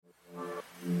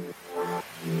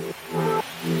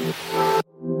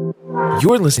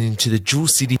You're listening to the Jewel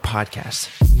City Podcast.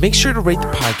 Make sure to rate the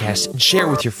podcast and share it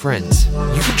with your friends.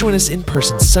 You can join us in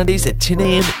person Sundays at 10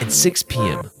 a.m. and 6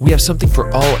 p.m. We have something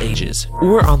for all ages,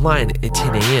 or online at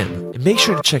 10 a.m. And make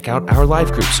sure to check out our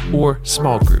live groups or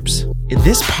small groups. In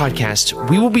this podcast,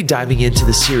 we will be diving into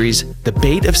the series, The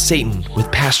Bait of Satan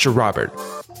with Pastor Robert.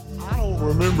 I don't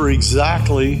remember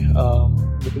exactly,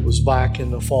 but it was back in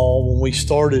the fall when we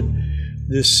started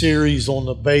this series on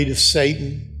the bait of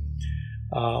Satan.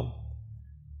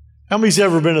 How many's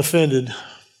ever been offended?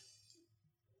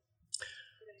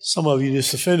 Some of you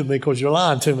just offended me because you're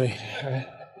lying to me.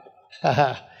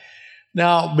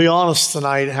 Now, be honest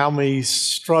tonight, how many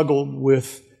struggled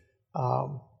with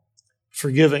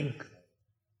forgiving?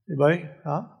 Anybody?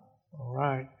 Huh? All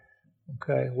right.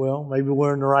 Okay, well, maybe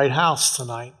we're in the right house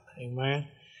tonight. Amen.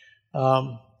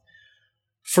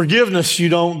 Forgiveness you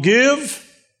don't give,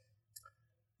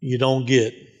 you don't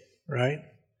get, right?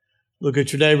 Look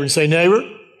at your neighbor and say, neighbor,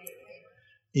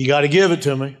 you got to give it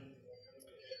to me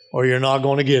or you're not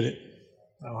going to get it.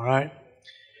 All right.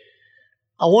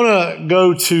 I want to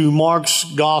go to Mark's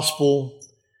Gospel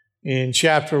in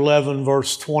chapter 11,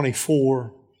 verse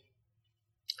 24.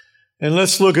 And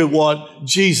let's look at what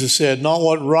Jesus said, not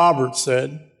what Robert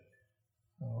said.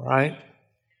 All right.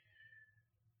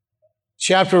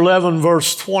 Chapter 11,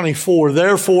 verse 24.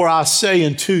 Therefore I say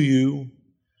unto you,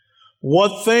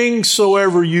 what things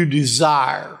soever you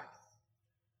desire,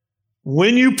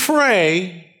 when you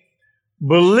pray,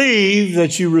 believe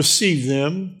that you receive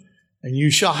them, and you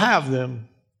shall have them.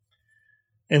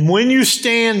 And when you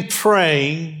stand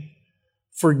praying,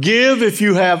 forgive if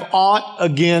you have aught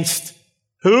against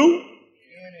who?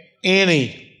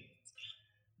 Any.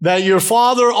 That your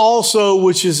Father also,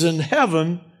 which is in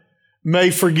heaven,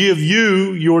 may forgive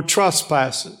you your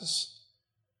trespasses.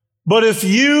 But if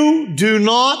you do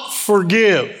not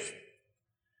forgive,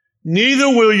 neither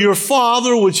will your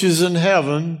Father which is in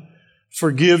heaven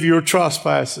forgive your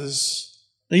trespasses.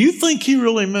 Now you think he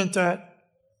really meant that?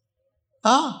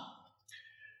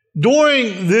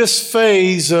 During this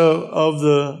phase of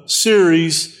the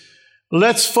series,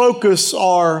 let's focus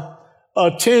our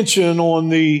attention on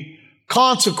the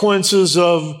consequences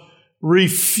of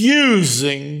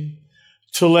refusing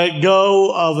to let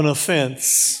go of an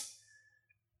offense.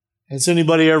 Has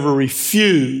anybody ever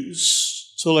refused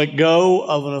to let go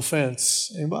of an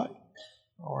offense? Anybody?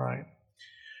 All right.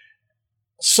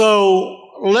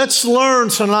 So let's learn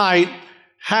tonight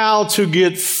how to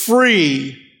get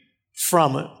free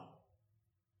from it.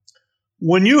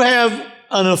 When you have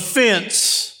an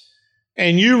offense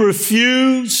and you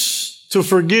refuse to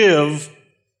forgive,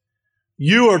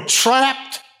 you are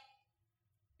trapped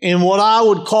in what I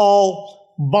would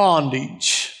call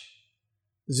bondage.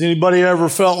 Has anybody ever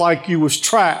felt like you was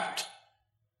trapped?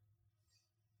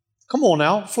 Come on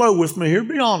now, flow with me here,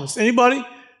 be honest. Anybody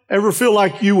ever feel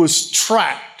like you was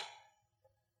trapped?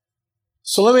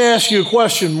 So let me ask you a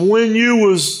question. When you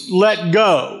was let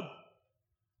go,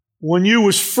 when you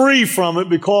was free from it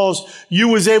because you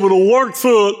was able to work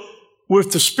through it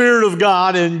with the Spirit of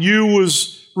God and you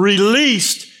was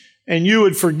released and you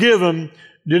had forgiven,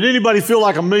 did anybody feel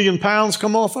like 1,000,000 pounds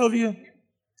come off of you?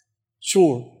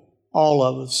 Sure. All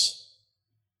of us.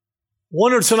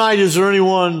 Wonder tonight, is there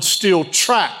anyone still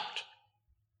trapped?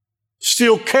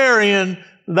 Still carrying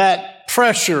that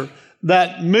pressure,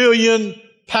 that 1,000,000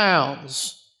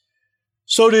 pounds?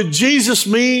 So did Jesus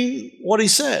mean what he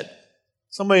said?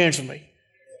 Somebody answer me.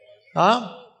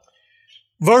 Huh?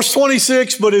 Verse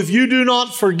 26, but if you do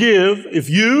not forgive, if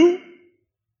you,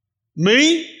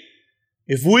 me,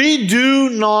 if we do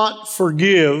not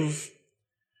forgive,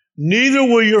 neither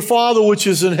will your Father which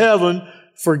is in heaven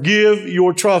forgive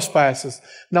your trespasses.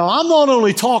 Now, I'm not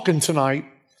only talking tonight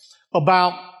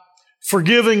about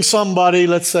forgiving somebody,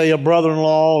 let's say a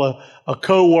brother-in-law, a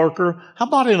co-worker. How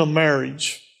about in a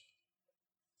marriage?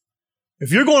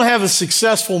 If you're going to have a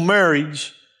successful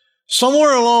marriage,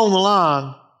 somewhere along the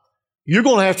line, you're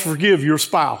going to have to forgive your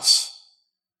spouse.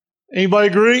 Anybody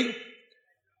agree?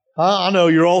 I know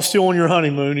you're all still on your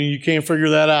honeymoon and you can't figure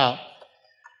that out.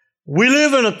 We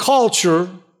live in a culture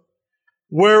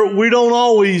where we don't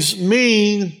always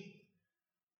mean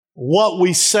what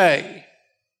we say.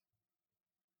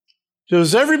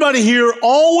 Does everybody here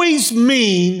always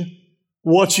mean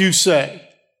what you say?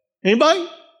 Anybody?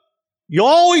 You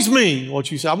always mean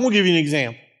what you say. I'm going to give you an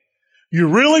example. You're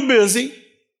really busy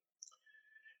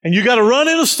and you got to run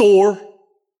in a store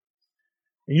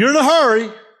and you're in a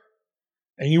hurry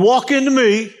and you walk into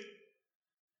me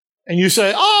and you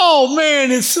say, oh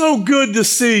man, it's so good to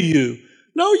see you.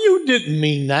 No, you didn't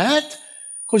mean that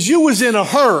because you was in a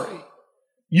hurry.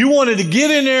 You wanted to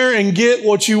get in there and get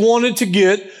what you wanted to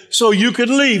get so you could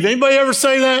leave. Anybody ever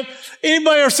say that?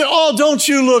 Anybody ever say, oh, don't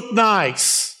you look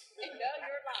nice?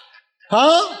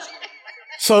 Huh?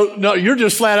 So, no, you're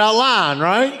just flat out lying,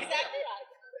 right?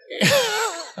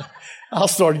 I'll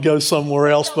start to go somewhere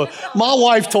else. But my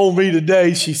wife told me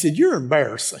today, she said, you're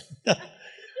embarrassing.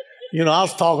 You know, I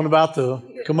was talking about the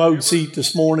commode seat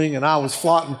this morning, and I was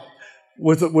flotting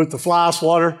with the fly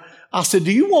swatter. I said,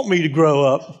 do you want me to grow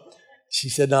up? She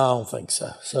said, no, I don't think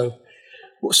so.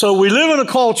 So we live in a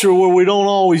culture where we don't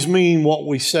always mean what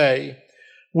we say.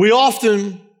 We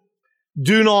often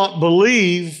do not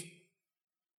believe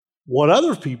what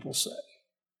other people say,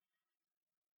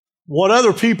 what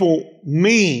other people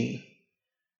mean.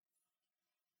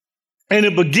 And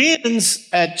it begins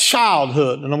at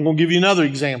childhood. And I'm going to give you another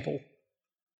example.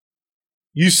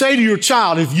 You say to your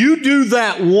child, if you do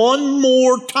that one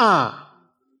more time,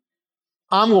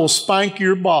 I'm going to spank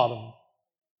your bottom.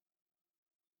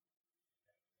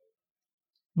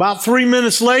 About 3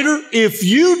 minutes later, if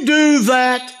you do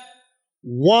that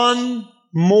one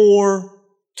more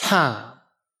time.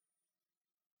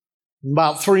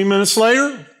 About 3 minutes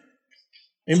later,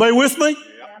 anybody with me?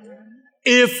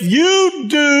 If you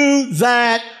do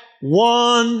that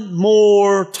one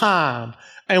more time,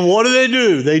 and what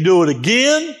do? They do it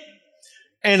again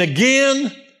and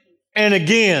again and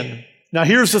again. Now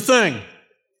here's the thing.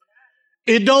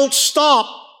 It don't stop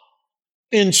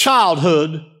in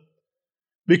childhood,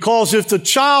 because if the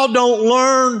child don't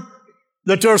learn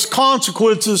that there's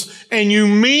consequences and you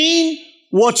mean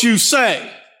what you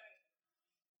say.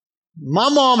 My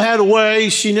mom had a way,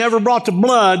 she never brought the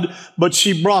blood, but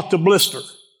she brought the blister.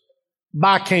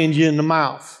 Backhand you in the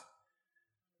mouth.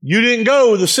 You didn't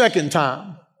go the second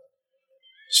time.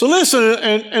 So listen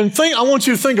and think, I want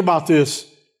you to think about this.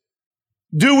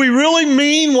 Do we really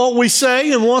mean what we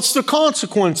say, and what's the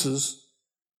consequences?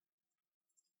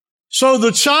 So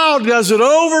the child does it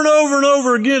over and over and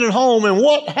over again at home, and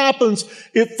what happens?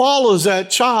 It follows that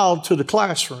child to the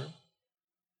classroom.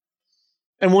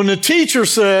 And when the teacher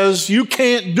says, you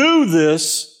can't do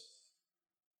this,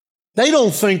 they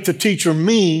don't think the teacher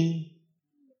means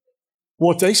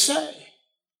what they say.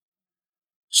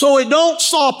 So it don't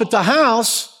stop at the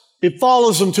house, it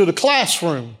follows them to the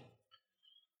classroom.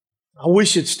 I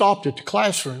wish it stopped at the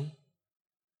classroom.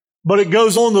 But it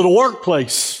goes on to the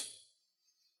workplace.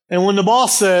 And when the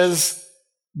boss says,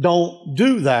 don't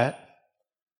do that,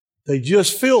 they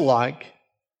just feel like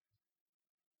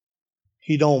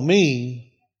he don't mean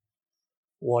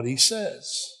what he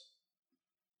says.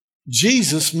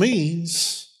 Jesus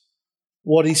means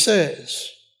what he says.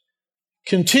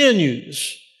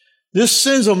 Continues. This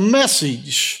sends a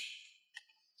message.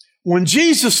 When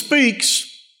Jesus speaks,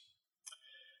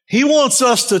 he wants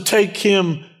us to take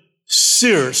him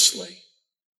seriously.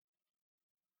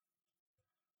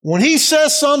 When he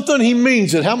says something, he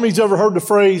means it. How many's ever heard the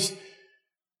phrase,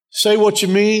 say what you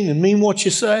mean and mean what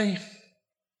you say?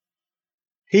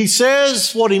 He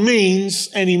says what he means,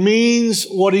 and he means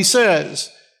what he says.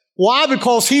 Why?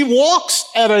 Because he walks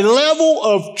at a level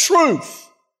of truth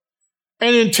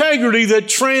and integrity that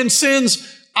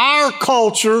transcends our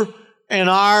culture and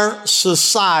our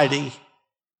society.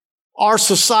 Our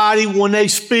society, when they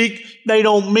speak, they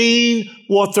don't mean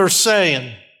what they're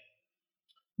saying.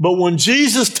 But when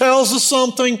Jesus tells us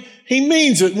something, he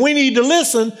means it. We need to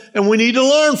listen, and we need to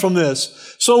learn from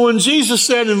this. So when Jesus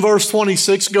said in verse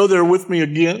 26, go there with me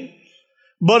again,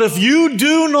 but if you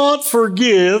do not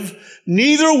forgive,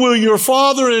 neither will your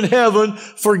Father in heaven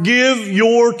forgive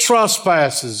your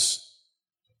trespasses.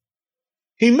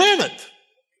 He meant it.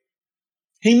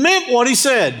 He meant what he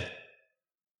said.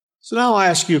 So now I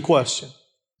ask you a question.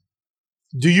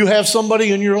 Do you have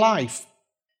somebody in your life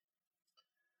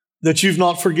that you've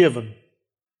not forgiven?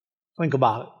 Think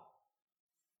about it.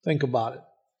 Think about it.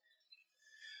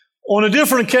 On a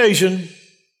different occasion,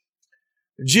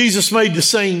 Jesus made the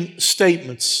same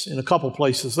statements in a couple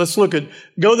places. Let's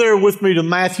go there with me to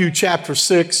Matthew chapter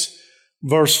 6,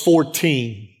 verse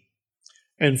 14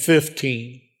 and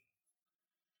 15.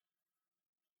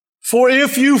 For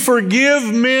if you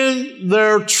forgive men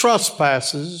their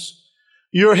trespasses,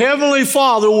 your heavenly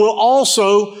Father will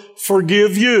also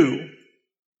forgive you.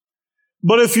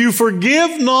 But if you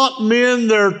forgive not men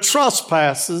their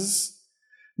trespasses,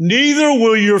 neither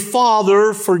will your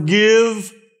Father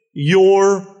forgive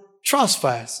your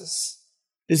trespasses.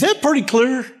 Is that pretty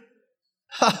clear?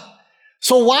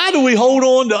 So why do we hold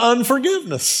on to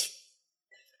unforgiveness?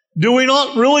 Do we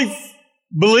not really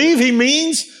believe he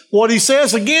means what he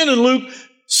says? Again in Luke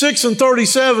 6 and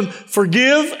 37,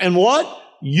 forgive and what?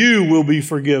 You will be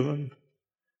forgiven.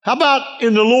 How about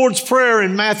in the Lord's Prayer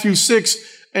in Matthew 6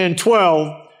 and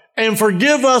 12, and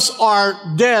forgive us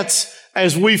our debts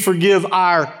as we forgive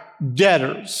our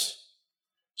debtors.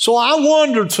 So I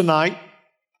wonder tonight,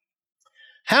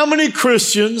 how many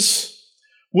Christians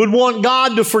would want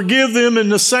God to forgive them in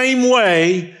the same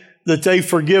way that they've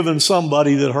forgiven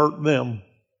somebody that hurt them?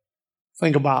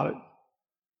 Think about it.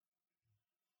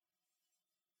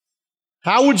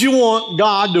 How would you want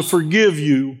God to forgive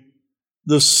you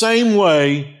the same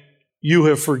way you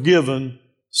have forgiven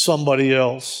somebody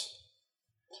else?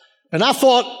 And I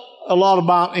thought a lot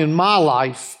about in my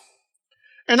life,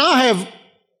 and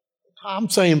I'm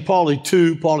saying probably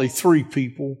 2, probably 3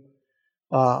 people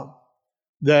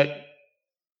that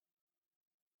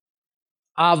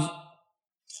I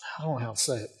don't know how to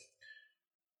say it,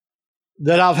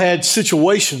 that I've had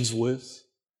situations with.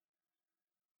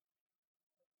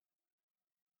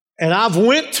 And I've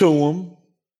went to them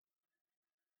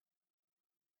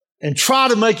and tried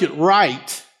to make it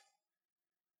right,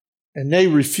 and they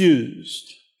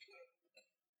refused.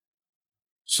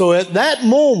 So at that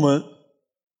moment,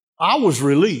 I was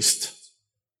released.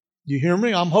 You hear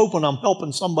me? I'm hoping I'm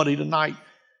helping somebody tonight.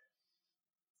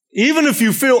 Even if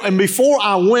you feel, and before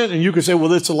I went, and you could say,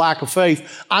 well, it's a lack of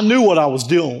faith, I knew what I was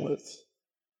dealing with.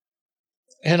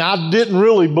 And I didn't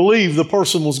really believe the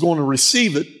person was going to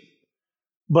receive it,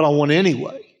 but I went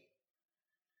anyway.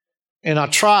 And I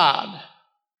tried.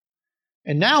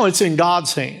 And now it's in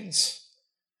God's hands.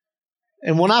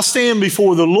 And when I stand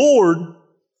before the Lord,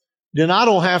 then I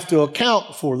don't have to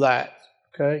account for that.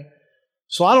 Okay?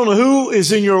 So I don't know who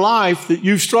is in your life that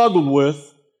you've struggled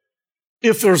with,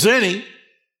 if there's any,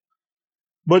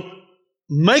 but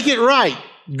make it right.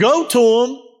 Go to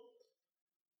them.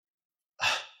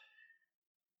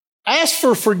 Ask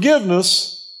for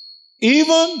forgiveness,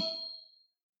 even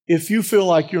if you feel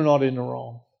like you're not in the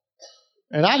wrong.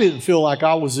 And I didn't feel like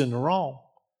I was in the wrong,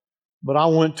 but I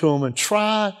went to them and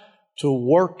tried to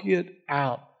work it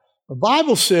out. The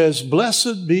Bible says,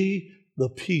 blessed be the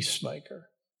peacemaker.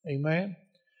 Amen.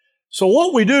 So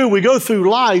what we do, we go through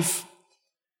life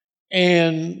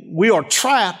and we are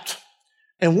trapped,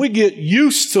 and we get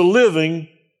used to living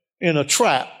in a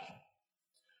trap.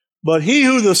 But he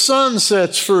who the Son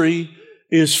sets free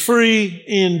is free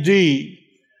indeed.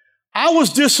 I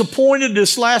was disappointed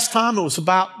this last time. It was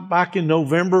about back in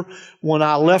November when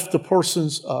I left the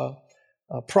person's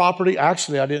property.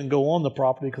 Actually, I didn't go on the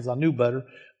property because I knew better,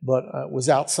 but it was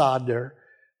outside there.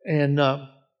 And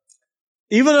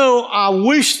even though I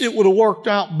wished it would have worked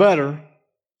out better,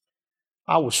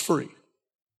 I was free.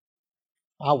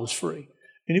 I was free.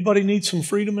 Anybody need some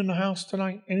freedom in the house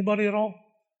tonight? Anybody at all?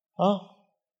 Huh?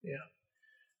 Yeah.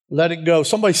 Let it go.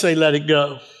 Somebody say, let it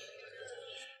go.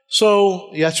 So,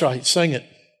 yeah, that's right. Sing it.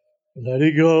 Let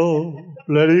it go.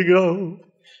 Let it go.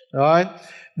 All right.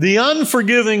 The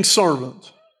unforgiving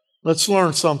servant. Let's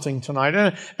learn something tonight.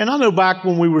 And I know back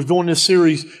when we were doing this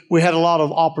series, we had a lot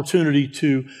of opportunity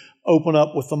to open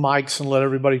up with the mics and let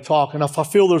everybody talk. And if I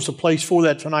feel there's a place for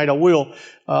that tonight, I will.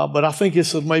 But I think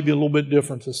it's maybe a little bit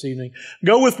different this evening.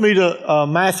 Go with me to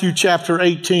Matthew chapter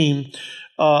 18.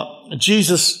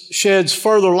 Jesus sheds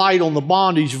further light on the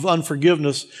bondage of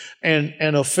unforgiveness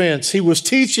and offense. He was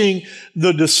teaching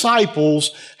the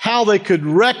disciples how they could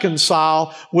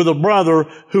reconcile with a brother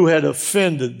who had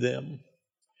offended them.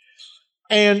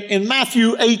 And in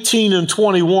Matthew 18 and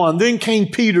 21, then came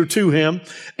Peter to him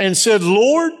and said,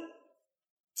 Lord,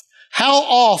 how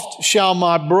oft shall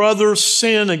my brother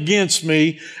sin against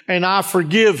me and I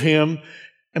forgive him?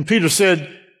 And Peter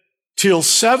said, till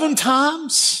 7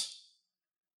 times?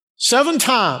 7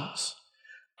 times.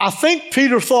 I think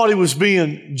Peter thought he was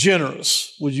being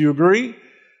generous. Would you agree?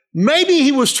 Maybe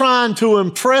he was trying to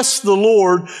impress the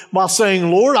Lord by saying,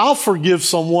 Lord, I'll forgive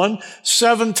someone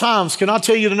 7 times. Can I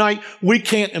tell you tonight, we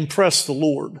can't impress the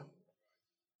Lord.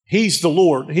 He's the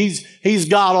Lord. He's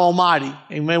God Almighty.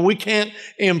 Amen. We can't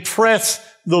impress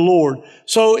the Lord.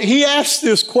 So he asked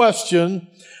this question.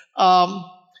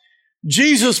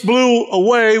 Jesus blew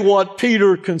away what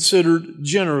Peter considered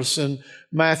generous. In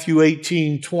Matthew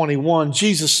 18:21,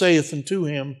 Jesus saith unto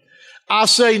him, I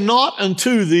say not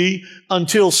unto thee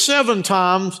until 7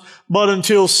 times, but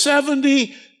until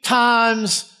 70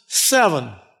 times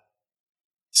 7.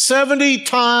 70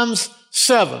 times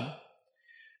 7.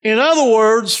 In other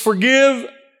words, forgive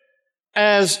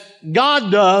as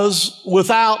God does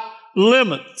without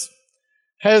limits.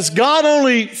 Has God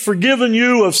only forgiven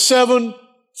you of 7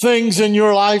 things in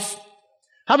your life?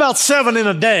 How about 7 in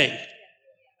a day?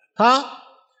 Huh?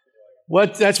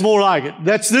 What? That's more like it.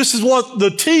 This is what the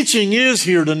teaching is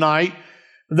here tonight,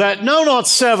 that no, not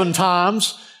 7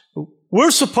 times.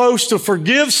 We're supposed to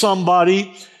forgive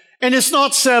somebody, and it's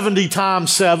not 70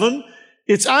 times 7.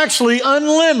 It's actually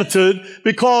unlimited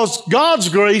because God's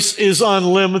grace is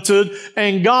unlimited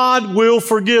and God will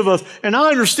forgive us. And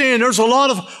I understand there's a lot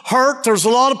of hurt, there's a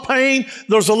lot of pain,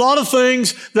 there's a lot of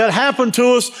things that happen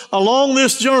to us along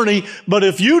this journey. But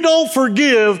if you don't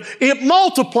forgive, it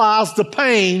multiplies the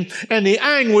pain and the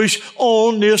anguish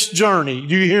on this journey.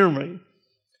 Do you hear me?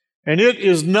 And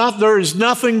there is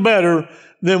nothing better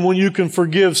than when you can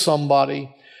forgive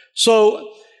somebody.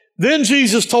 So then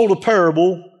Jesus told a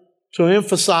parable to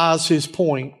emphasize his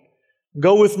point.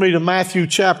 Go with me to Matthew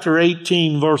chapter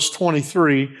 18, verse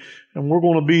 23, and we're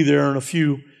going to be there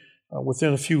in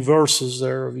within a few verses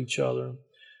there of each other.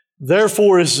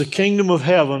 Therefore is the kingdom of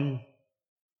heaven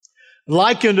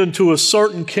likened unto a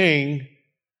certain king,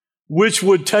 which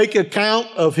would take account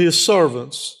of his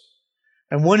servants.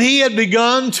 And when he had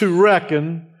begun to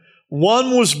reckon,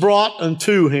 one was brought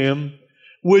unto him,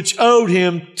 which owed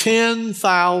him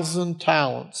 10,000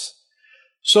 talents.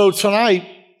 So tonight,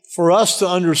 for us to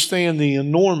understand the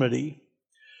enormity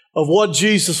of what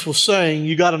Jesus was saying,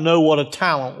 you got to know what a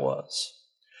talent was.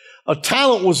 A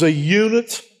talent was a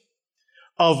unit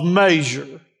of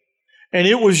measure, and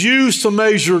it was used to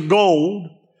measure gold,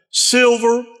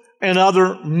 silver, and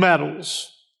other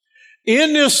metals.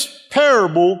 In this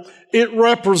parable, it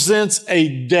represents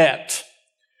a debt.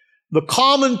 The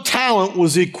common talent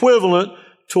was equivalent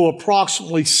to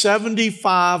approximately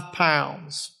 75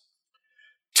 pounds.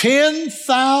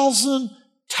 10,000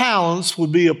 talents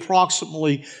would be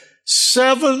approximately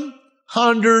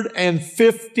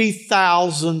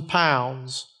 750,000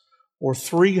 pounds or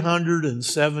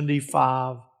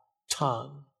 375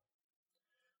 tons.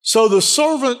 So the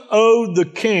servant owed the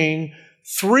king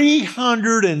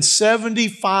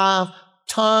 375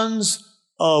 tons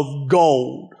of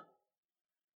gold.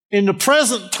 In the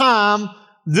present time,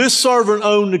 this servant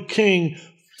owed the king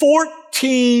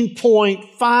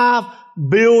 $14.5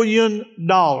 billion.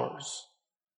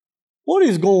 What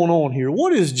is going on here?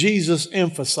 What is Jesus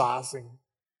emphasizing?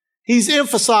 He's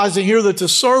emphasizing here that the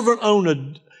servant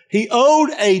owed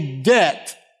a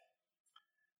debt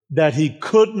that he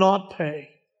could not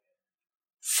pay.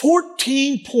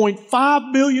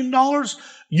 $14.5 billion?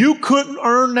 You couldn't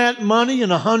earn that money in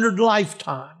 100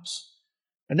 lifetimes.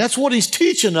 And that's what he's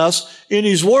teaching us in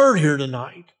his word here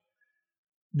tonight.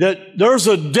 That there's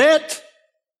a debt.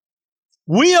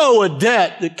 We owe a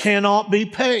debt that cannot be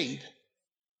paid.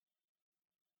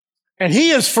 And he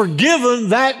has forgiven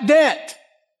that debt.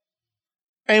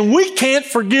 And we can't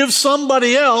forgive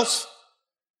somebody else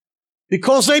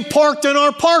because they parked in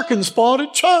our parking spot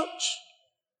at church.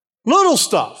 Little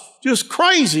stuff. Just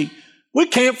crazy. We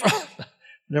can't.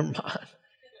 Never mind.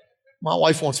 My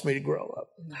wife wants me to grow up.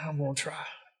 I'm going to try.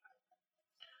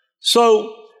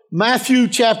 So, Matthew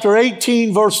chapter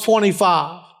 18, verse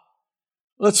 25.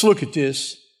 Let's look at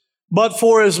this. But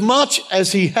for as much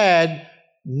as he had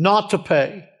not to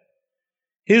pay,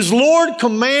 his Lord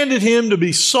commanded him to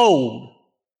be sold,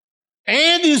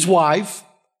 and his wife,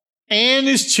 and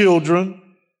his children,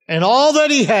 and all that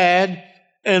he had,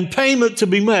 and payment to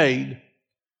be made.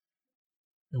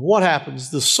 And what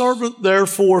happens? The servant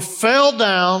therefore fell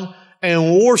down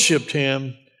and worshiped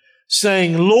him,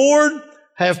 saying, Lord,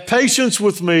 have patience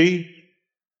with me,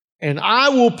 and I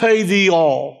will pay thee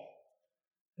all.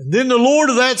 And then the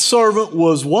Lord of that servant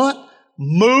was what?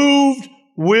 Moved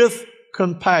with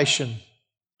compassion.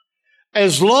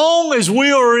 As long as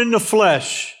we are in the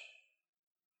flesh,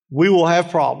 we will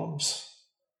have problems.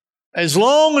 As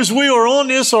long as we are on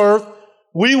this earth,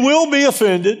 we will be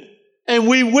offended and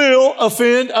we will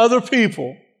offend other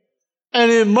people.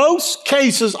 And in most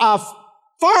cases, I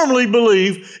firmly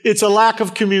believe it's a lack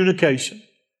of communication.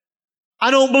 I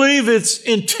don't believe it's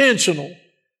intentional.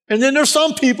 And then there's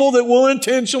some people that will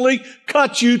intentionally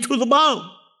cut you to the bone.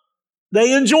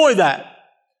 They enjoy that.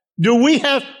 Do we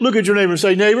have, look at your neighbor and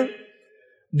say, neighbor,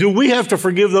 do we have to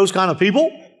forgive those kind of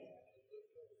people?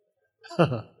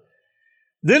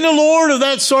 Then the Lord of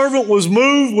that servant was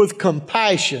moved with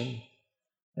compassion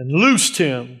and loosed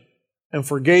him and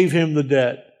forgave him the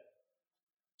debt.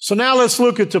 So now let's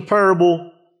look at the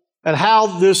parable and how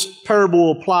this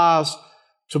parable applies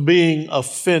to being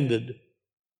offended.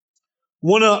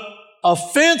 When an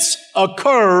offense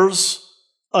occurs,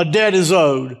 a debt is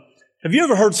owed. Have you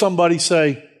ever heard somebody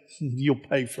say, you'll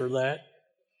pay for that?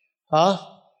 Huh?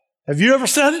 Have you ever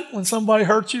said it when somebody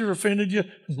hurt you or offended you?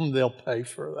 They'll pay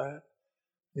for that.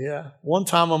 Yeah. One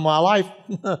time in my life,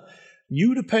 you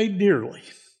would have paid dearly.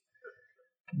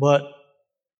 But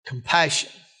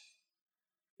compassion.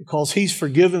 Because he's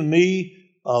forgiven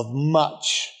me of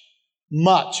much.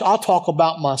 Much. I'll talk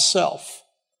about myself.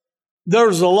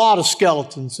 There's a lot of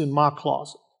skeletons in my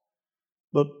closet.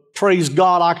 But praise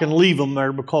God, I can leave them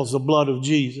there because of the blood of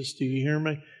Jesus. Do you hear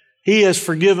me? He has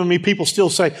forgiven me. People still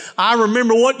say, I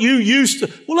remember what you used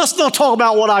to. Well, let's not talk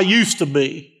about what I used to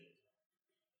be.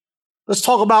 Let's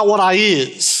talk about what I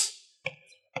is.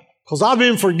 Because I've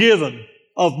been forgiven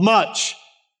of much,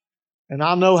 and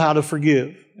I know how to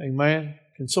forgive. Amen.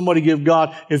 Can somebody give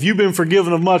God, if you've been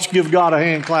forgiven of much, give God a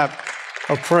hand clap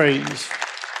of praise.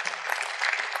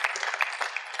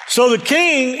 So the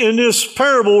king in this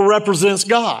parable represents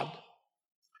God.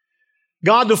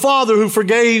 God the Father who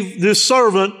forgave this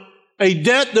servant a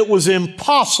debt that was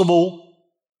impossible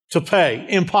to pay.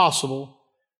 Impossible.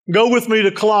 Go with me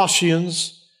to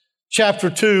Colossians chapter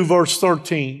 2, verse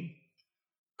 13.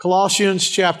 Colossians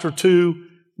chapter 2,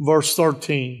 verse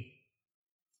 13.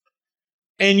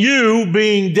 And you,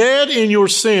 being dead in your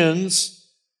sins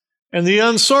and the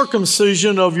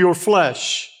uncircumcision of your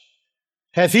flesh,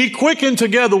 hath he quickened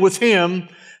together with him,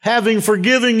 having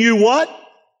forgiven you what?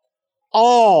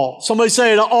 All. Somebody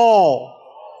say it, all.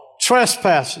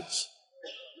 Trespasses.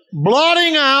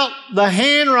 Blotting out the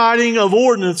handwriting of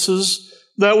ordinances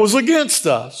that was against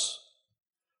us,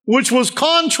 which was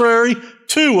contrary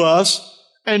to us,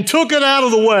 and took it out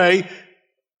of the way,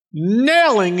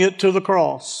 nailing it to the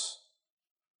cross.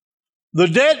 The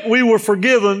debt we were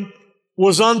forgiven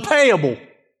was unpayable.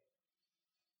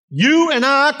 You and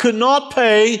I could not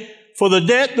pay for the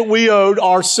debt that we owed,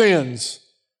 our sins.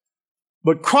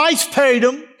 But Christ paid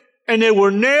them, and they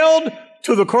were nailed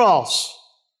to the cross.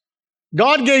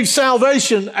 God gave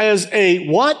salvation as a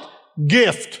what?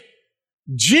 Gift.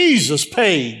 Jesus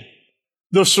paid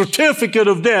the certificate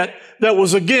of debt that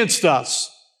was against us.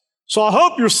 So I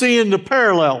hope you're seeing the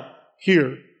parallel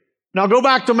here. Now go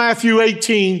back to Matthew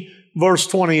 18, verse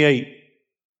 28.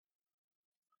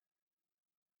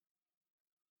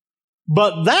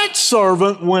 But that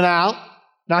servant went out.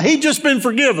 Now he'd just been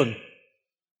forgiven.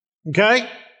 Okay?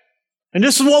 And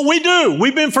this is what we do.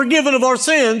 We've been forgiven of our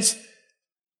sins.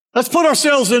 Let's put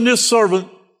ourselves in this servant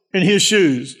in his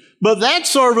shoes. But that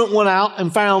servant went out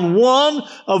and found one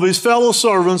of his fellow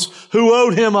servants who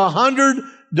owed him 100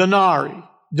 denarii.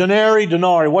 Denarii.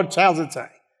 How's it say?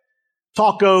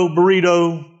 Taco,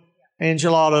 burrito,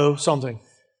 enchilado, something.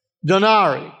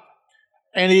 Denarii.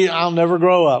 And I'll never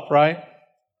grow up, right?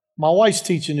 My wife's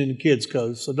teaching in the kids'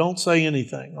 code, so don't say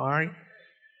anything, all right?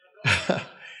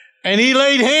 And he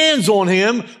laid hands on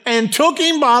him and took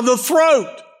him by the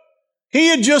throat. He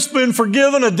had just been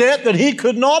forgiven a debt that he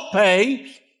could not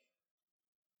pay.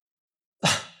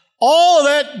 All of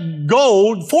that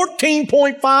gold,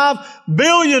 $14.5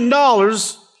 billion.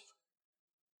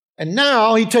 And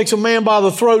now he takes a man by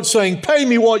the throat saying, pay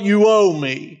me what you owe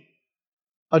me.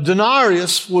 A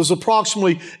denarius was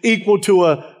approximately equal to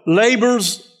a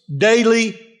laborer's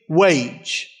daily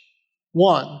wage.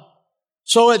 One.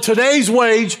 So at today's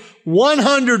wage,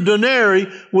 100 denarii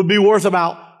would be worth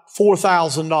about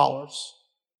 $4,000.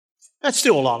 That's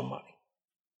still a lot of money.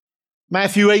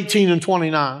 Matthew 18 and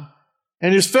 29.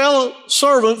 And his fellow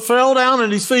servant fell down at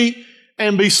his feet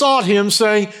and besought him,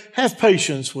 saying, have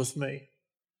patience with me.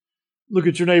 Look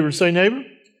at your neighbor and say, neighbor,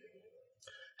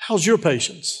 how's your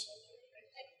patience?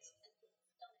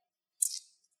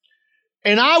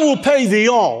 And I will pay thee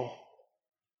all.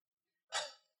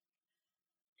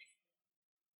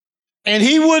 And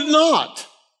he would not,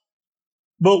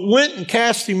 but went and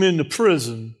cast him into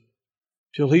prison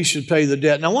till he should pay the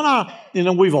debt. Now,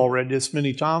 we've all read this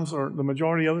many times, or the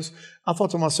majority of us, I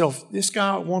thought to myself, this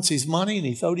guy wants his money and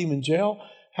he throwed him in jail.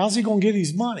 How's he going to get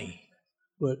his money?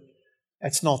 But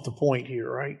that's not the point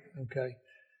here, right? Okay.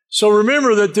 So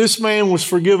remember that this man was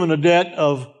forgiven a debt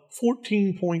of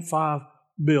 $14.5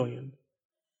 billion.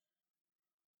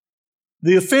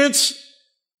 The offense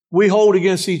we hold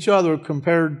against each other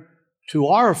compared to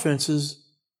our offenses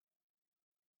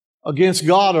against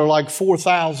God are like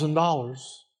 $4,000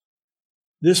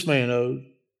 this man owed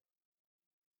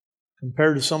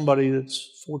compared to somebody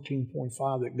that's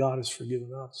 14.5 that God has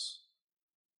forgiven us.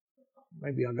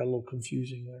 Maybe I got a little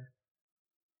confusing there,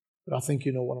 but I think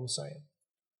you know what I'm saying.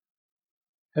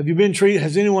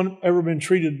 Has anyone ever been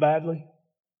treated badly?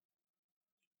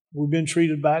 We've been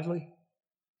treated badly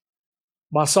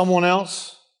by someone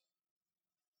else?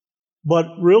 But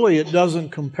really, it doesn't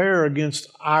compare against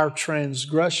our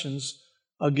transgressions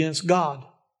against God.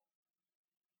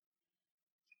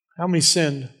 How many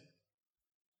sinned?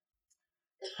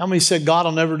 How many said, God,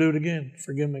 I'll never do it again?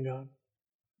 Forgive me, God.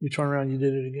 You turn around, you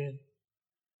did it again.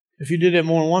 If you did that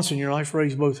more than once in your life,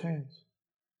 raise both hands.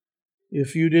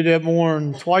 If you did that more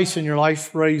than twice in your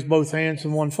life, raise both hands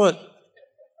and one foot.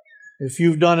 If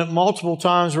you've done it multiple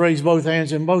times, raise both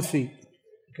hands and both feet.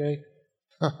 Okay?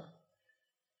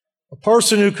 A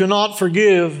person who cannot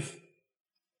forgive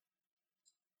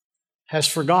has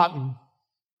forgotten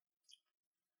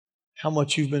how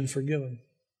much you've been forgiven?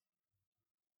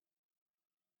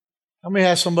 How many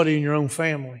have somebody in your own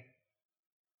family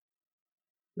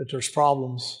that there's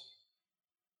problems?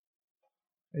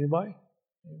 Anybody?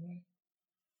 Anybody?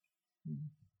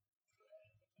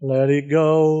 Let it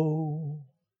go.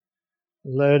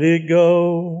 Let it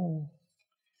go.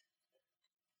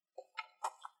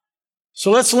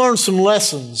 So let's learn some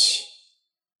lessons.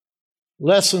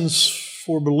 Lessons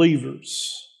for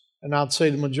believers. And I'd say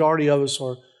the majority of us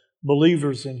are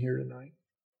believers in here tonight.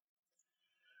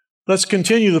 Let's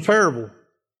continue the parable.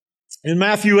 In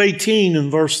Matthew 18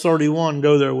 and verse 31,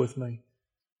 go there with me.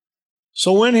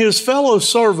 So when his fellow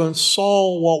servants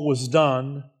saw what was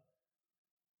done,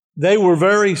 they were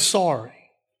very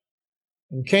sorry,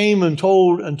 and came and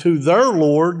told unto their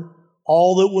Lord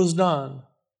all that was done.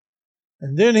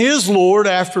 And then his Lord,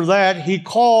 after that, he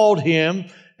called him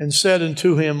and said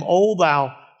unto him, O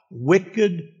thou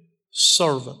wicked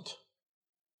servant,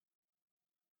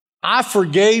 I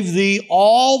forgave thee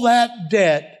all that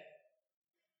debt.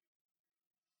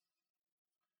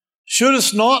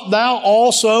 Shouldest not thou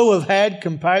also have had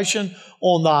compassion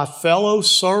on thy fellow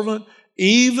servant,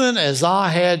 even as I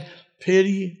had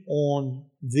pity on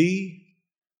thee?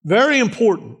 Very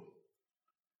important.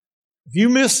 If you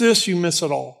miss this, you miss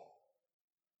it all.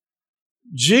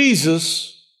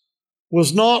 Jesus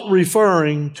was not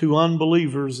referring to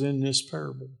unbelievers in this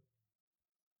parable.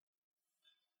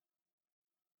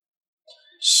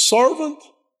 Servant.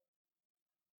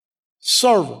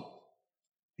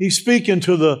 He's speaking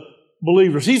to the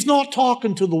believers. He's not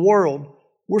talking to the world.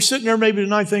 We're sitting there maybe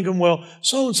tonight thinking, well,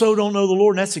 so-and-so don't know the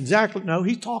Lord. And that's exactly, no,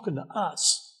 he's talking to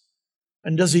us.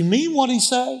 And does he mean what he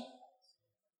say?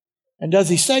 And does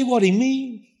he say what he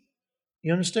mean?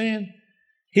 You understand?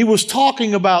 He was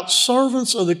talking about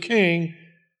servants of the King,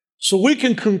 so we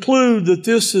can conclude that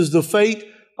this is the fate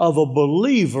of a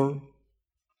believer.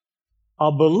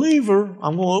 A believer,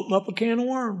 I'm going to open up a can of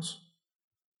worms,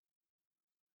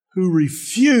 who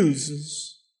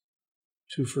refuses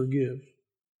to forgive.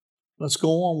 Let's go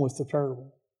on with the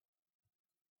parable.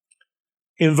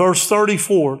 In verse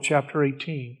 34, chapter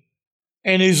 18,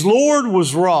 and his Lord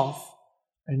was wroth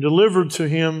and delivered to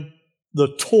him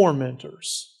the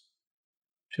tormentors,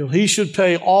 till he should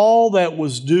pay all that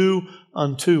was due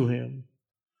unto him.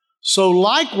 So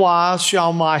likewise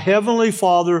shall my heavenly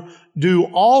Father do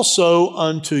also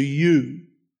unto you,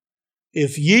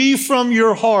 if ye from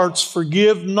your hearts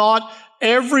forgive not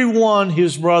every one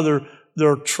his brother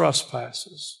their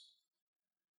trespasses.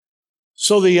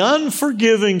 So the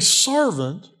unforgiving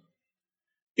servant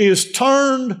is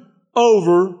turned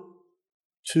over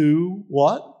to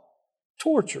what?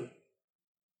 Torture.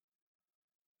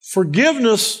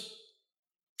 Forgiveness,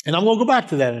 and I'm going to go back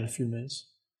to that in a few minutes.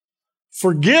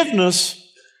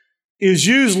 Forgiveness is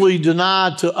usually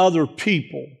denied to other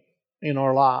people in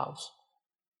our lives.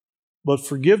 But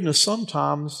forgiveness,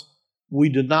 sometimes we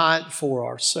deny it for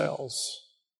ourselves.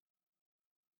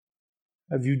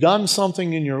 Have you done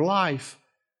something in your life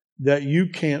that you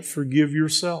can't forgive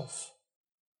yourself?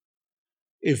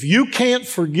 If you can't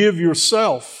forgive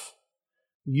yourself,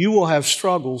 you will have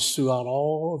struggles throughout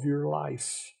all of your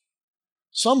life.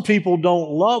 Some people don't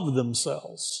love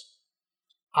themselves.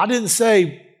 I didn't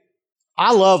say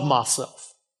I love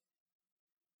myself.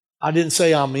 I didn't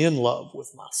say I'm in love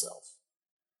with myself.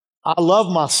 I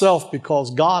love myself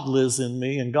because God lives in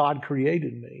me and God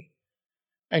created me.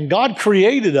 And God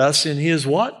created us in His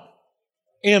what?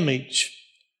 Image.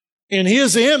 In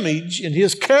His image, in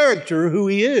His character, who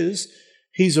He is,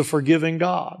 He's a forgiving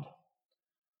God.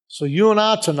 So you and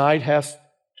I tonight have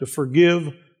to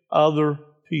forgive other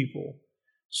people.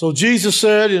 So Jesus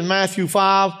said in Matthew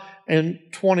 5 and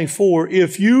 24,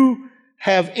 if you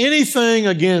have anything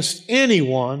against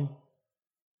anyone,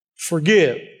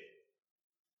 forgive.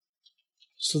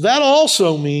 So that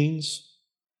also means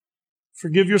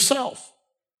forgive yourself.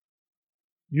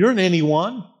 You're an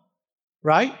anyone,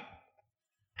 right?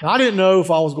 Now, I didn't know if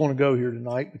I was going to go here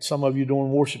tonight, but some of you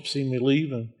during worship see me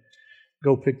leave and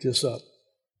go pick this up.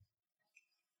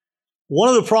 One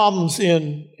of the problems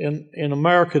in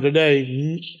America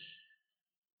today,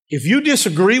 if you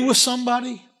disagree with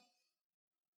somebody,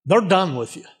 they're done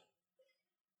with you.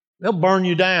 They'll burn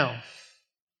you down.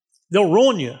 They'll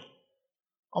ruin you.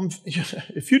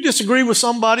 If you disagree with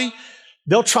somebody,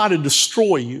 they'll try to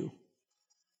destroy you.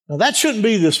 Now, that shouldn't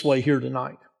be this way here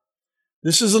tonight.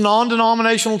 This is a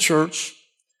non-denominational church.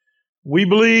 We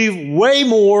believe way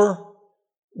more,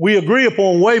 we agree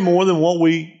upon way more than what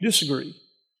we disagree.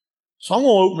 So I'm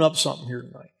going to open up something here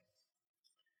tonight.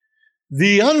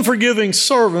 The unforgiving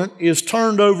servant is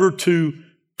turned over to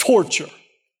torture.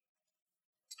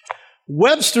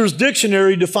 Webster's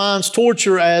dictionary defines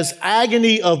torture as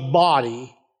agony of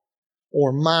body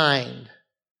or mind,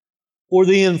 or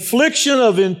the infliction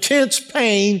of intense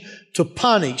pain to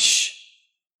punish.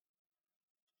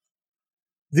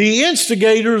 The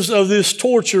instigators of this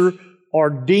torture are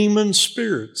demon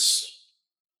spirits.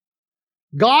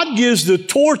 God gives the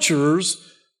torturers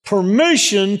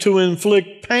permission to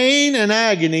inflict pain and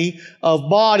agony of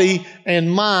body and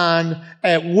mind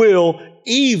at will,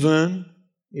 even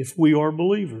if we are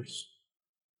believers.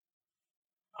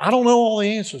 I don't know all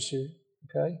the answers here,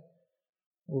 okay?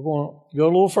 We're going to go a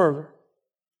little further.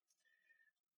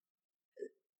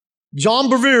 John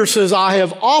Bevere says, I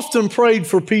have often prayed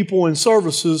for people in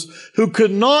services who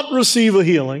could not receive a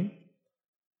healing,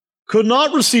 could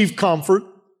not receive comfort,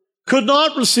 could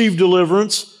not receive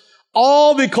deliverance,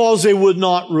 all because they would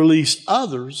not release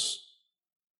others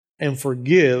and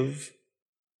forgive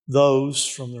those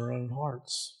from their own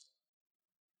hearts.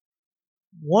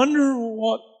 Wonder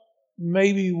what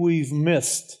maybe we've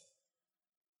missed.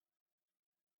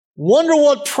 Wonder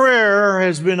what prayer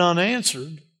has been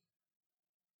unanswered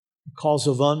because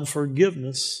of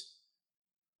unforgiveness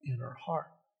in our heart.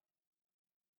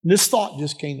 And this thought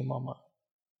just came to my mind.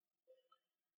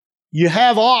 You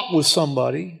have aught with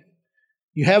somebody,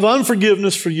 you have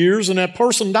unforgiveness for years, and that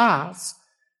person dies,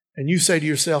 and you say to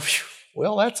yourself,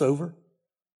 well, that's over.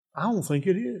 I don't think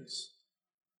it is.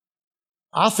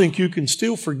 I think you can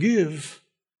still forgive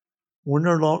when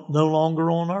they're no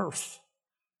longer on earth.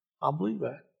 I believe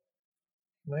that.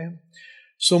 Man.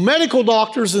 So medical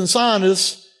doctors and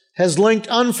scientists has linked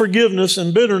unforgiveness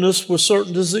and bitterness with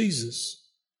certain diseases,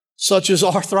 such as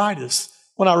arthritis.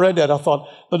 When I read that, I thought,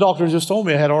 the doctor just told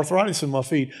me I had arthritis in my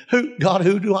feet. God,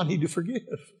 who do I need to forgive?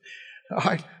 All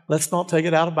right, let's not take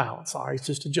it out of balance. All right, it's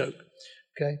just a joke.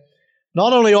 Okay?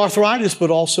 Not only arthritis, but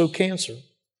also cancer.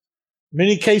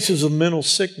 Many cases of mental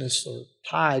sickness are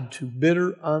tied to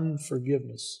bitter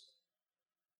unforgiveness.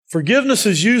 Forgiveness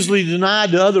is usually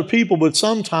denied to other people, but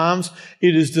sometimes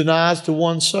it is denied to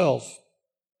oneself.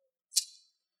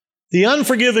 The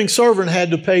unforgiving servant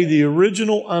had to pay the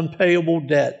original unpayable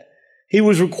debt. He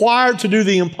was required to do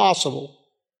the impossible.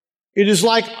 It is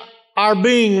like our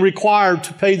being required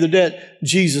to pay the debt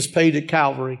Jesus paid at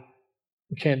Calvary.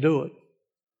 We can't do it.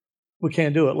 We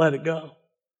can't do it. Let it go.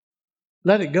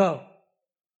 Let it go.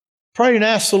 Pray and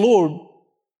ask the Lord,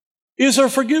 is there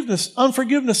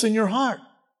unforgiveness in your heart?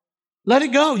 Let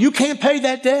it go. You can't pay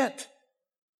that debt.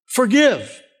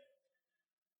 Forgive.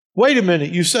 Wait a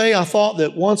minute. You say, I thought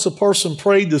that once a person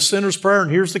prayed the sinner's prayer,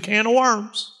 and here's the can of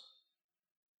worms.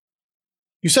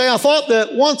 You say, I thought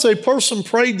that once a person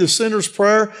prayed the sinner's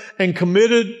prayer and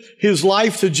committed his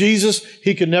life to Jesus,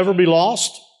 he could never be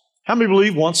lost. How many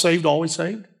believe once saved, always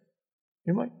saved?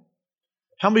 Anybody?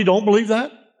 How many don't believe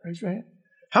that? Raise your hand.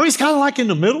 How many's kind of like in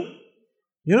the middle?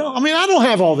 You know, I mean, I don't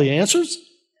have all the answers.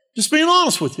 Just being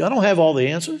honest with you, I don't have all the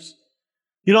answers.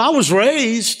 You know, I was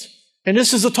raised, and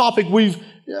this is a topic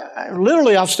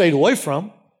I've stayed away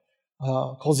from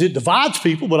because it divides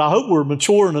people, but I hope we're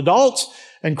mature and adults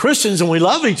and Christians and we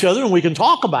love each other and we can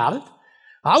talk about it.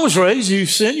 I was raised, you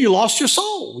sin, you lost your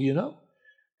soul, you know.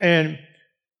 And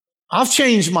I've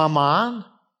changed my mind.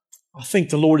 I think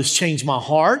the Lord has changed my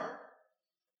heart.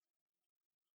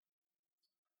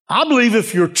 I believe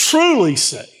if you're truly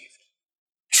saved,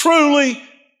 truly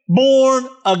born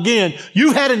again,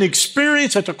 you had an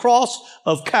experience at the cross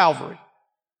of Calvary,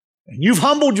 and you've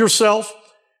humbled yourself,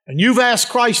 and you've asked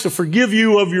Christ to forgive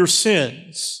you of your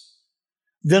sins,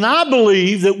 then I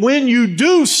believe that when you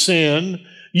do sin,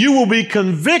 you will be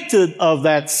convicted of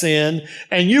that sin,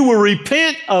 and you will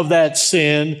repent of that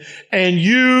sin, and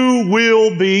you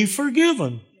will be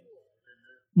forgiven.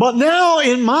 But now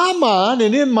in my mind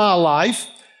and in my life,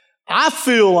 I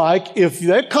feel like if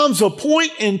there comes a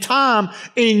point in time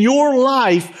in your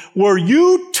life where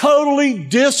you totally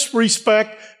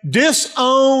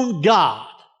disown God,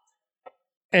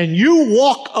 and you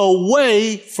walk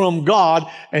away from God,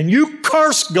 and you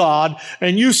curse God,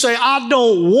 and you say, I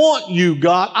don't want you,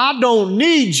 God, I don't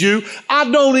need you, I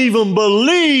don't even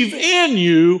believe in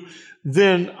you,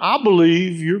 then I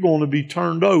believe you're going to be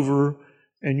turned over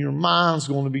and your mind's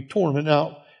going to be tormented.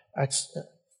 Now,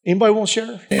 anybody want to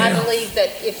share? Yeah. I believe that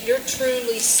if you're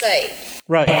truly saved,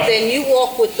 right, then you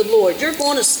walk with the Lord. You're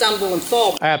going to stumble and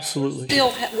fall. Absolutely.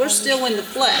 We're still in the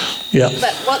flesh. Yeah.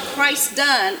 But what Christ's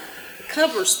done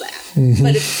covers that. Mm-hmm.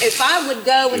 But if I would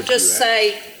go and just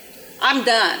say, I'm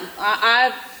done,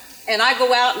 I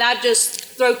go out and I just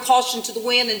throw caution to the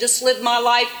wind and just live my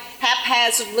life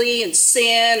haphazardly and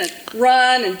sin and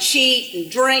run and cheat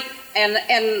and drink and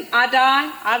I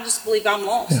die, I just believe I'm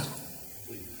lost. Yeah.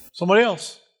 Somebody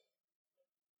else.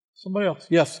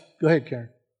 Yes, Go ahead, Karen.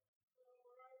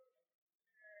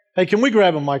 Hey, can we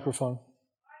grab a microphone?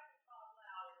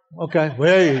 Okay.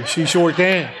 Well, she sure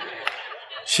can.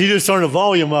 She just turned the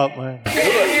volume up, man.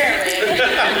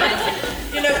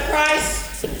 You know,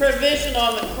 Christ's provision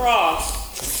on the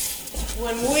cross,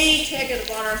 when we take it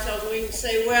upon ourselves, we can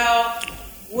say, well,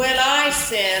 when I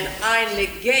sin, I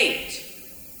negate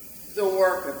the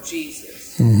work of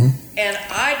Jesus. Mm-hmm. And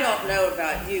I don't know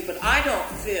about you, but I don't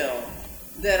feel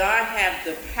that I have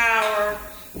the power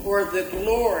or the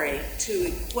glory to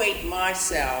equate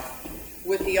myself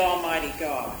with the Almighty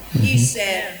God. Mm-hmm. He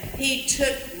said He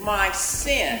took my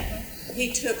sin.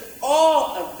 He took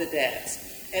all of the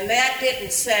debts. And that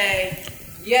didn't say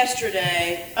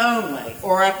yesterday only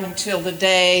or up until the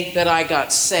day that I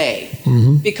got saved.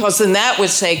 Mm-hmm. Because then that would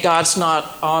say God's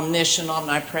not omniscient,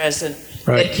 omnipresent,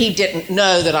 right. That He didn't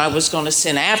know that I was going to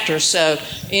sin after. So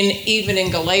even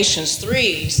in Galatians 3,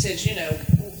 He says, you know,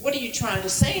 what are you trying to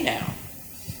say now?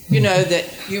 You know,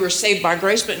 that you were saved by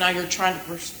grace, but now you're trying to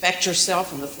perfect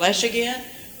yourself in the flesh again?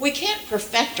 We can't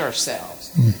perfect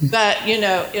ourselves. Mm-hmm. But, you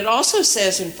know, it also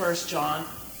says in 1 John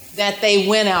that they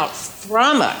went out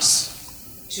from us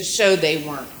to show they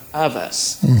weren't of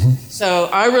us. Mm-hmm. So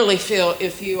I really feel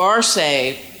if you are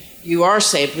saved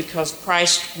because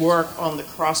Christ's work on the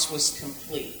cross was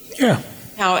complete. Yeah.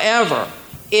 However,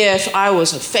 if I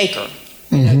was a faker,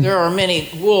 you know, there are many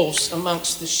wolves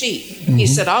amongst the sheep. Mm-hmm. He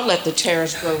said, I'll let the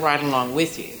tares grow right along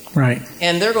with you. Right.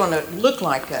 And they're going to look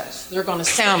like us. They're going to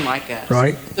sound like us.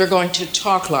 Right. They're going to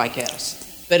talk like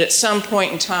us. But at some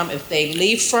point in time, if they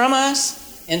leave from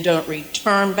us and don't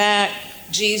return back,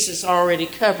 Jesus already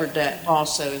covered that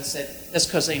also and said, that's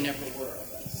because they never were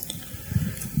of us.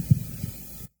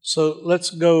 So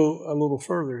let's go a little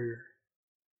further here.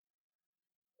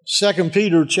 2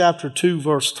 Peter chapter 2,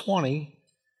 verse 20.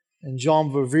 And John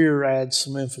Bevere adds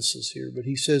some emphasis here, but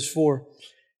he says, for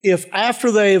if after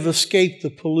they have escaped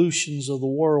the pollutions of the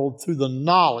world through the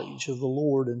knowledge of the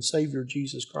Lord and Savior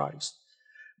Jesus Christ,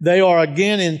 they are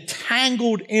again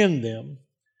entangled in them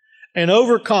and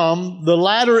overcome, the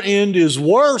latter end is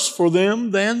worse for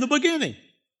them than the beginning.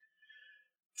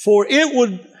 For it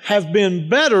would have been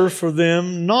better for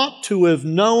them not to have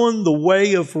known the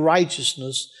way of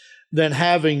righteousness than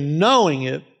having knowing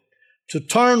it, to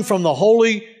turn from the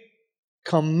holy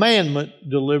commandment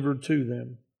delivered to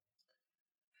them.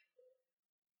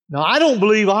 Now, I don't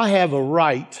believe I have a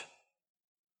right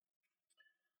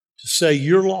to say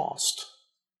you're lost.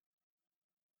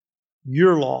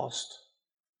 You're lost.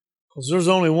 Because there's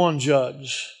only one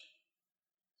judge.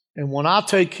 And when I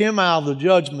take Him out of the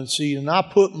judgment seat and I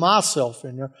put myself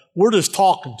in there, we're just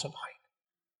talking tonight.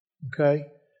 Okay?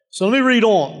 So let me read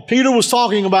on. Peter was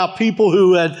talking about people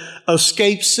who had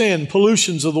escaped sin,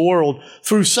 pollutions of the world,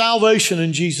 through salvation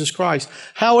in Jesus Christ.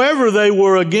 However, they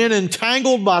were again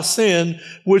entangled by sin,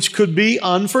 which could be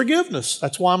unforgiveness.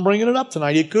 That's why I'm bringing it up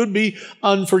tonight. It could be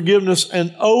unforgiveness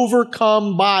and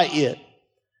overcome by it.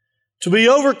 To be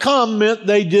overcome meant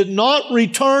they did not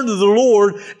return to the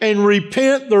Lord and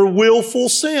repent their willful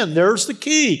sin. There's the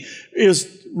key,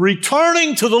 is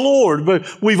returning to the Lord.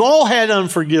 But we've all had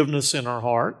unforgiveness in our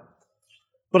heart.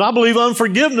 But I believe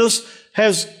unforgiveness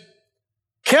has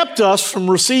kept us from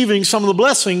receiving some of the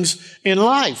blessings in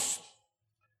life.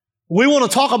 We want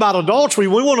to talk about adultery.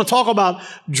 We want to talk about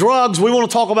drugs. We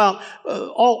want to talk about,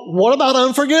 what about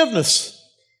unforgiveness?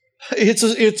 It's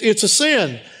a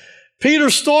sin. Peter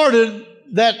started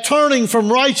that turning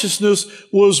from righteousness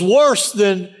was worse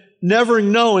than never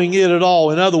knowing it at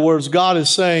all. In other words, God is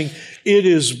saying it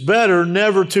is better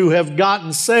never to have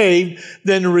gotten saved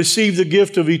than to receive the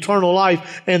gift of eternal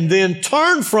life and then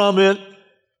turn from it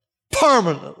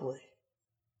permanently.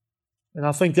 And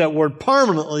I think that word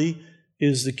permanently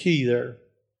is the key there.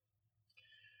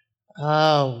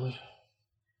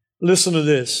 Listen to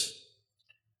this.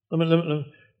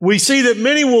 We see that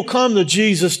many will come to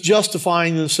Jesus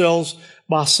justifying themselves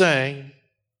by saying,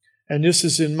 and this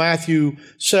is in Matthew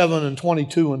 7 and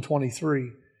 22 and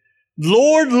 23,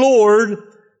 Lord, Lord,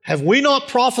 have we not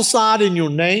prophesied in your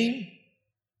name,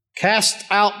 cast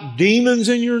out demons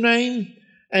in your name,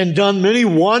 and done many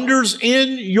wonders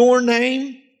in your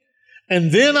name?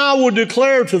 And then I will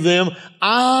declare to them,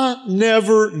 I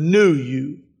never knew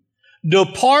you.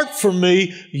 Depart from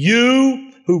me,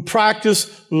 you who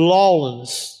practice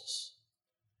lawlessness.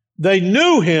 They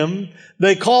knew Him,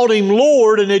 they called Him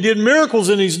Lord, and they did miracles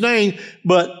in His name,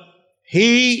 but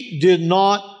He did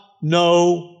not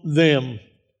know them.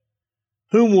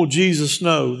 Whom will Jesus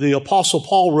know? The Apostle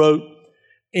Paul wrote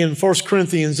in 1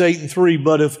 Corinthians 8 and 3,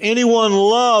 but if anyone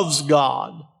loves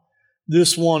God,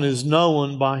 this one is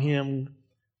known by Him.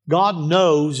 God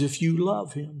knows if you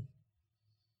love Him.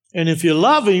 And if you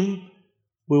love Him,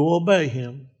 we will obey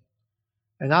Him.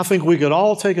 And I think we could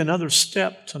all take another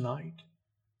step tonight.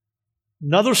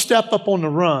 Another step up on the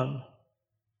run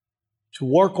to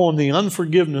work on the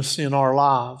unforgiveness in our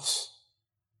lives.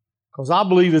 Because I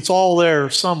believe it's all there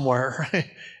somewhere.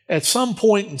 At some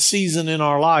point and season in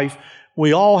our life,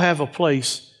 we all have a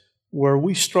place where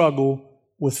we struggle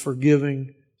with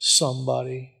forgiving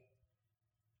somebody.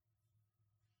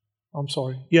 I'm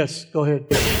sorry. Yes, go ahead.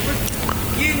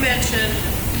 You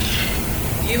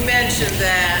mentioned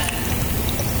that,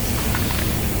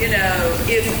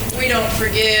 if we don't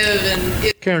forgive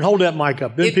and Karen, hold that mic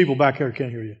up. Them people back here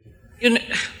can't hear you.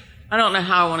 I don't know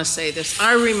how I want to say this.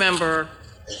 I remember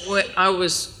when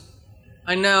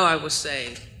I know I was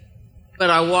saved, but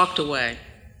I walked away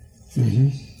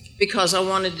because I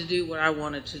wanted to do what I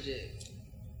wanted to do.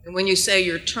 And when you say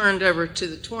you're turned over to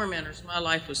the tormentors, my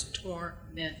life was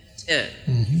tormented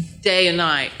day and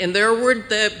night. And there would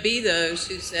be those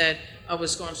who said I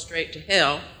was going straight to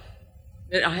hell,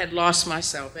 that I had lost my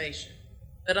salvation.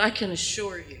 But I can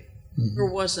assure you, there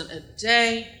wasn't a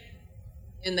day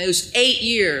in those 8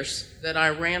 years that I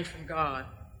ran from God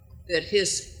that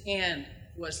His hand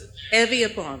wasn't heavy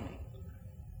upon me.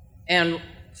 And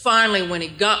finally, when He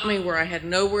got me where I had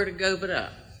nowhere to go but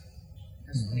up,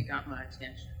 that's when He got my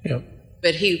attention. Yep.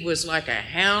 But He was like a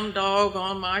hound dog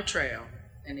on my trail,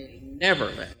 and He never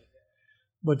let me go.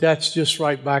 But that's just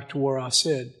right back to where I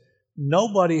said,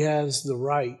 nobody has the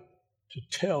right to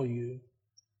tell you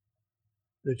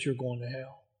that you're going to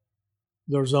hell.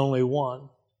 There's only one.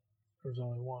 There's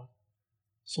only one.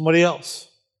 Somebody else.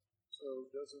 So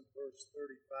doesn't verse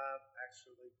 35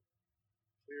 actually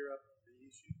clear up the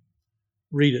issue?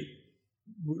 Read it.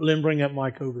 Lynn, bring that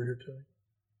mic over here to me.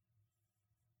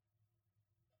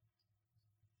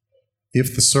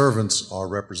 If the servants are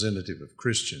representative of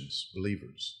Christians,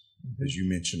 believers, as you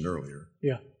mentioned earlier,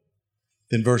 Yeah.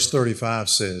 then verse 35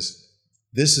 says,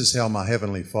 "This is how my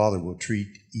heavenly Father will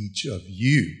treat each of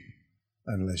you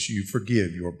unless you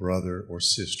forgive your brother or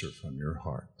sister from your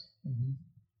heart."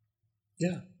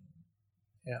 Yeah.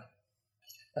 Yeah.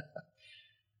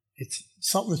 It's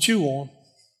something to chew on.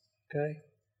 Okay?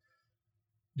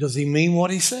 Does He mean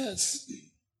what He says?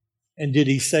 And did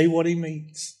He say what He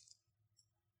means?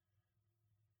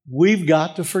 We've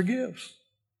got to forgive.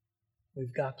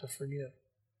 We've got to forgive.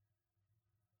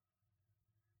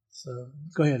 So,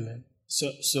 go ahead, Lynn.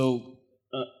 So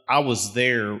I was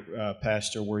there,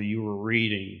 Pastor, where you were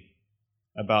reading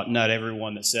about not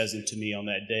everyone that says unto me on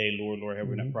that day, Lord, Lord, have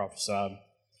we not prophesied?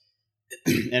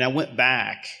 And I went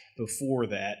back before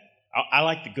that. I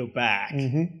like to go back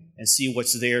and see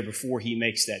what's there before He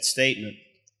makes that statement.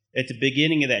 At the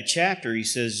beginning of that chapter, He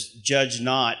says, "Judge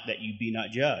not that you be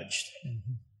not judged.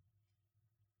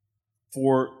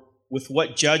 For with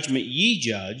what judgment ye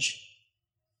judge,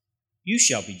 you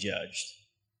shall be judged."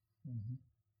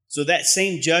 So that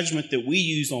same judgment that we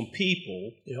use on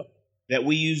people, that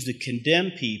we use to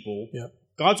condemn people,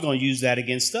 God's going to use that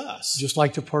against us. Just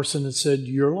like the person that said,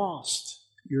 "You're lost.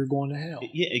 You're going to hell."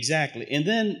 Yeah, exactly. And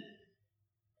then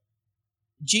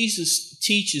Jesus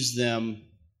teaches them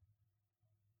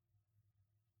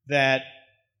that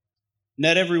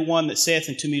not everyone that saith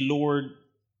unto me, Lord,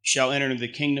 shall enter into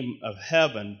the kingdom of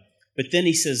heaven. But then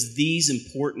He says these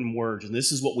important words, and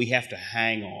this is what we have to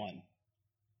hang on.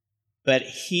 "But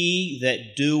he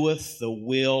that doeth the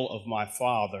will of my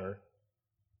Father,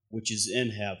 which is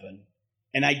in heaven."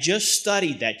 And I just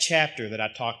studied that chapter that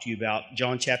I talked to you about,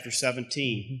 John chapter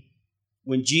 17.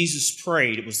 When Jesus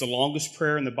prayed, it was the longest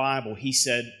prayer in the Bible. He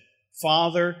said,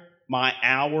 "Father, my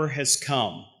hour has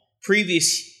come."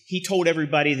 He told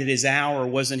everybody that His hour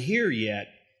wasn't here yet.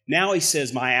 Now He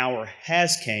says, "My hour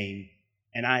has came,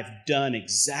 and I've done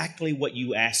exactly what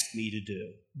you asked me to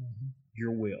do,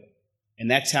 your will." And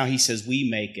that's how He says we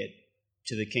make it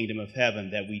to the kingdom of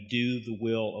heaven, that we do the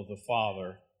will of the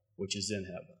Father, which is in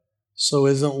heaven. So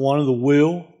isn't one of the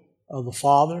will of the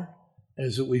Father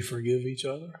is that we forgive each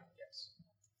other? Yes.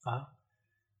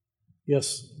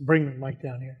 Yes, bring the mic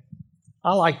down here.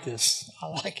 I like this. I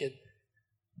like it.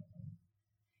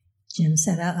 Jim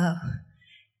said,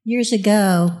 years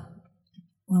ago,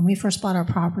 when we first bought our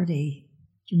property,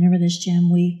 do you remember this, Jim?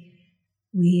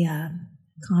 We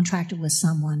contracted with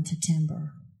someone to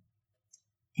timber.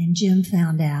 And Jim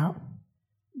found out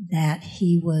that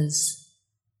he was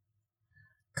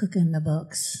cooking the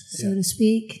books, so to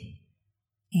speak,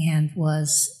 and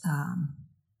was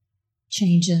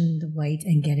changing the weight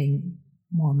and getting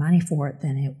more money for it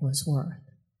than it was worth.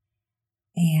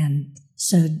 And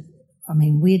so,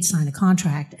 we had signed a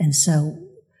contract, and so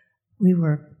we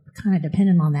were kind of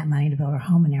dependent on that money to build our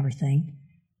home and everything.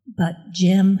 But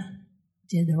Jim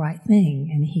did the right thing,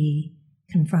 and he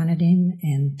confronted him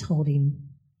and told him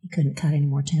he couldn't cut any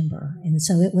more timber. And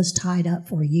so it was tied up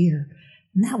for a year.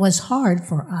 And that was hard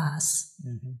for us.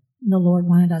 Mm-hmm. The Lord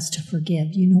wanted us to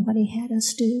forgive. Do you know what he had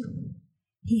us do?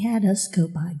 He had us go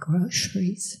buy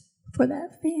groceries for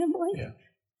that family. Yeah.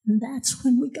 And that's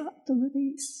when we got the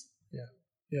release.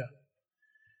 Yeah.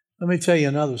 Let me tell you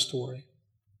another story.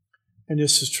 And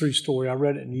this is a true story. I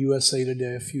read it in USA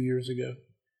Today a few years ago.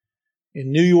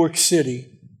 In New York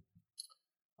City,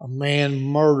 a man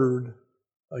murdered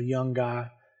a young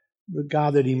guy. The guy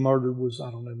that he murdered was,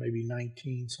 I don't know, maybe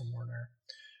 19, somewhere there.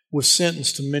 Was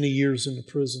sentenced to many years in the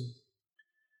prison.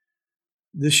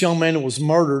 This young man that was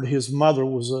murdered, his mother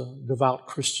was a devout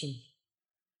Christian.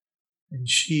 And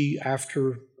she,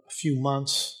 after a few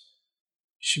months,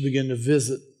 she began to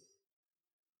visit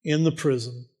in the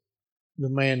prison the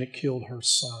man that killed her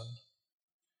son.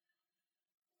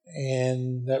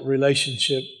 And that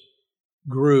relationship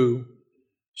grew.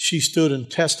 She stood and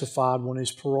testified when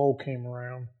his parole came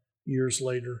around years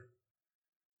later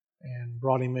and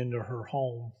brought him into her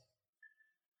home.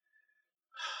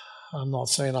 I'm not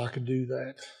saying I could do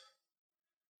that.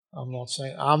 I'm not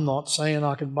saying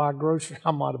I could buy groceries.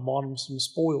 I might have bought him some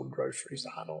spoiled groceries.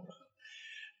 I don't know.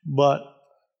 But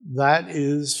that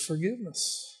is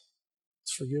forgiveness.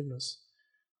 It's forgiveness.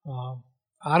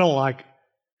 I don't like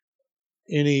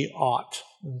any ought,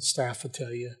 and staff will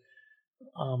tell you.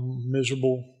 I'm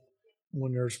miserable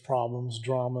when there's problems,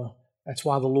 drama. That's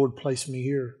why the Lord placed me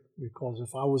here, because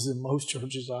if I was in most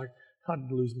churches, I'd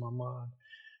lose my mind.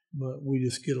 But we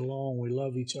just get along. We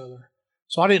love each other.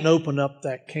 So I didn't open up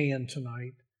that can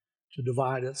tonight to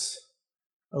divide us.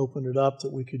 I opened it up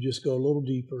that we could just go a little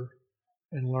deeper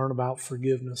and learn about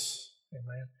forgiveness.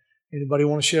 Amen. Anybody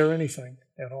want to share anything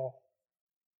at all?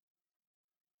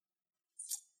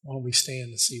 Why don't we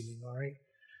stand this evening, all right?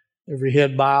 Every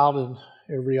head bowed and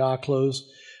every eye closed.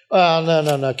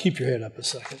 No. Keep your head up a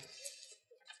second.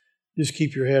 Just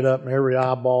keep your head up and every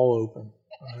eyeball open,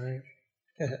 all right?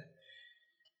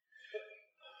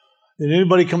 Did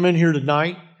anybody come in here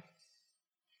tonight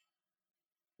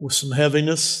with some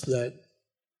heaviness that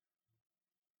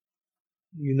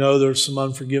you know there's some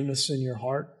unforgiveness in your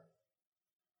heart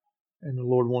and the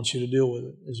Lord wants you to deal with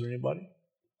it? Is there anybody?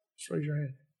 Just raise your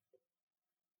hand.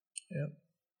 Yeah.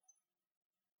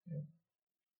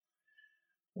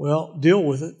 Well, deal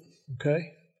with it,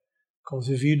 okay? Because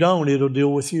if you don't, it'll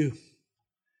deal with you.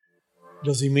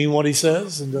 Does he mean what he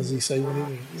says? And does he say what he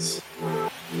means?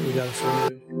 We got to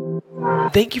forgive.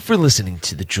 Thank you for listening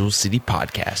to the Jewel City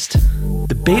Podcast.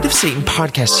 The Bait of Satan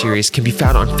podcast series can be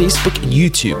found on Facebook and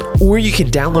YouTube, or you can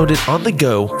download it on the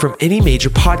go from any major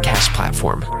podcast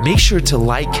platform. Make sure to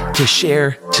like, to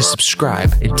share, to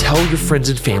subscribe, and tell your friends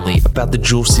and family about the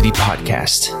Jewel City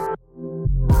Podcast.